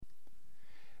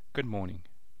Good morning.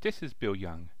 This is Bill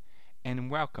Young, and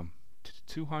welcome to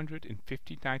the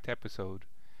 259th episode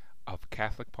of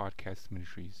Catholic Podcast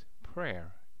Ministries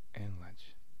Prayer and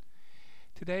Lunch.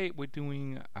 Today we're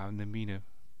doing our Novena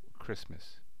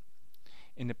Christmas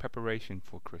in the preparation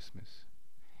for Christmas,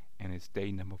 and it's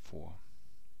day number 4.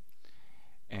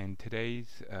 And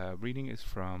today's reading is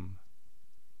from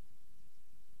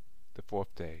the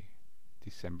 4th day,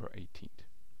 December 18th.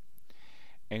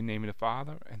 In the name of the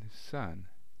Father, and the Son,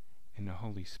 and the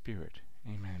Holy Spirit.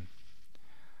 Amen.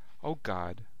 O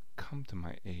God, come to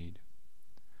my aid.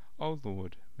 O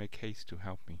Lord, make haste to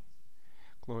help me.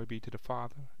 Glory be to the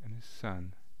Father, and the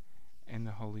Son, and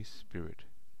the Holy Spirit,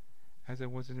 as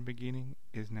it was in the beginning,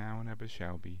 is now, and ever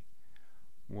shall be,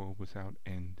 world without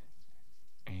end.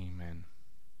 Amen.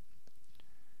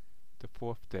 The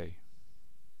 4th day,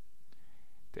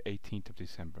 the 18th of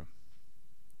December.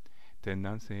 The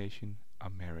Annunciation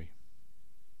of Mary.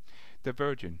 The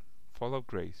Virgin, full of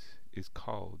grace, is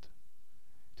called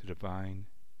to divine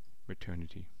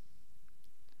maternity.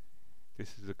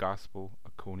 This is the Gospel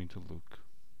according to Luke.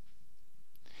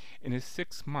 In his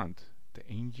 6th month, the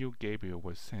angel Gabriel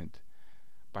was sent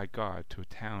by God to a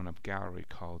town of Galilee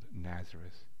called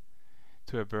Nazareth,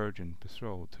 to a virgin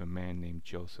betrothed to a man named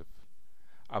Joseph,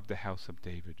 of the house of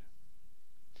David.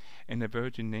 And the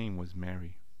virgin name was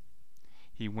Mary.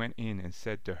 He went in and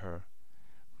said to her,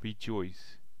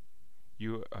 Rejoice,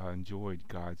 you are enjoyed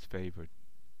God's favor.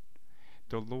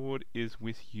 The Lord is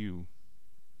with you.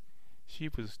 She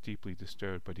was deeply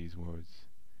disturbed by these words,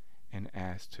 and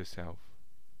asked herself,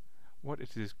 What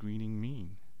does this greeting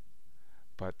mean?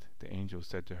 But the angel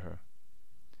said to her,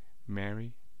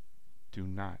 Mary, do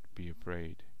not be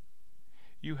afraid.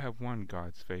 You have won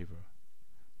God's favor.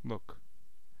 Look,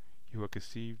 you are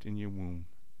conceived in your womb,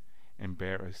 and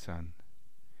bear a son,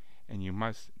 and you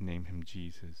must name him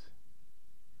Jesus.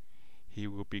 He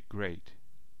will be great,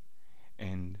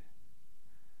 and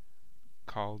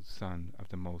called Son of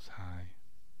the Most High.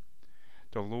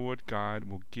 The Lord God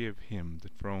will give him the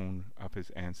throne of his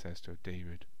ancestor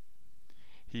David.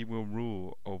 He will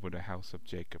rule over the house of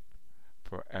Jacob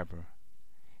forever,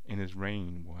 and his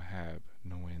reign will have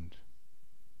no end.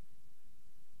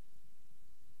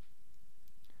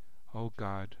 O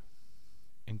God,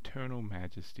 eternal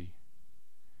majesty,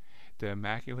 the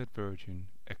Immaculate Virgin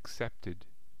accepted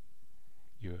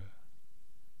your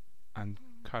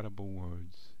uncuttable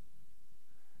words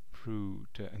through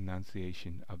the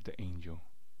annunciation of the angel,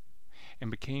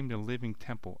 and became the living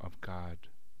temple of God,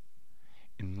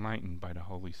 enlightened by the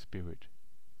Holy Spirit.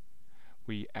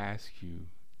 We ask you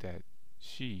that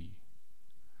she,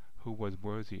 who was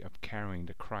worthy of carrying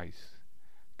the Christ,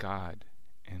 God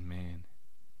and man,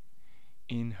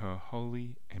 in her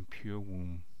holy and pure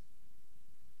womb,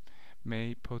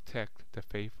 may protect the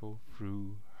faithful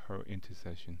through her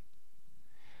intercession.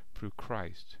 Through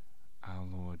Christ our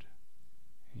Lord.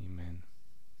 Amen.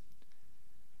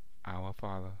 Our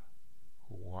Father,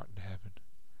 who art in heaven,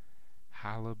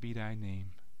 hallowed be thy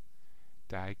name.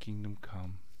 Thy kingdom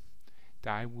come,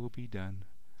 thy will be done,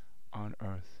 on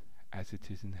earth as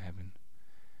it is in heaven.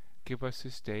 Give us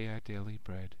this day our daily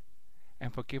bread,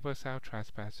 and forgive us our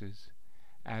trespasses,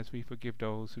 as we forgive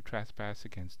those who trespass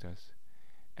against us.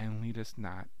 And lead us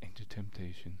not into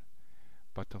temptation,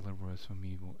 but deliver us from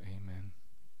evil. Amen.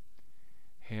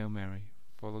 Hail Mary,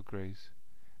 full of grace,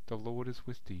 the Lord is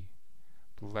with thee.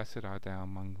 Blessed art thou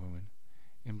among women,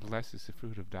 and blessed is the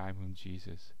fruit of thy womb,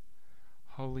 Jesus.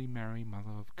 Holy Mary,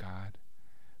 Mother of God,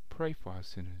 pray for us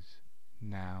sinners,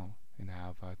 now and the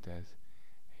hour of our death.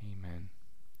 Amen.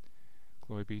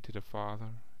 Glory be to the Father,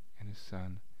 and the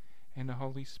Son, and the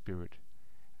Holy Spirit,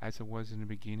 as it was in the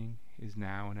beginning, is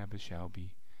now, and ever shall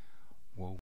be, world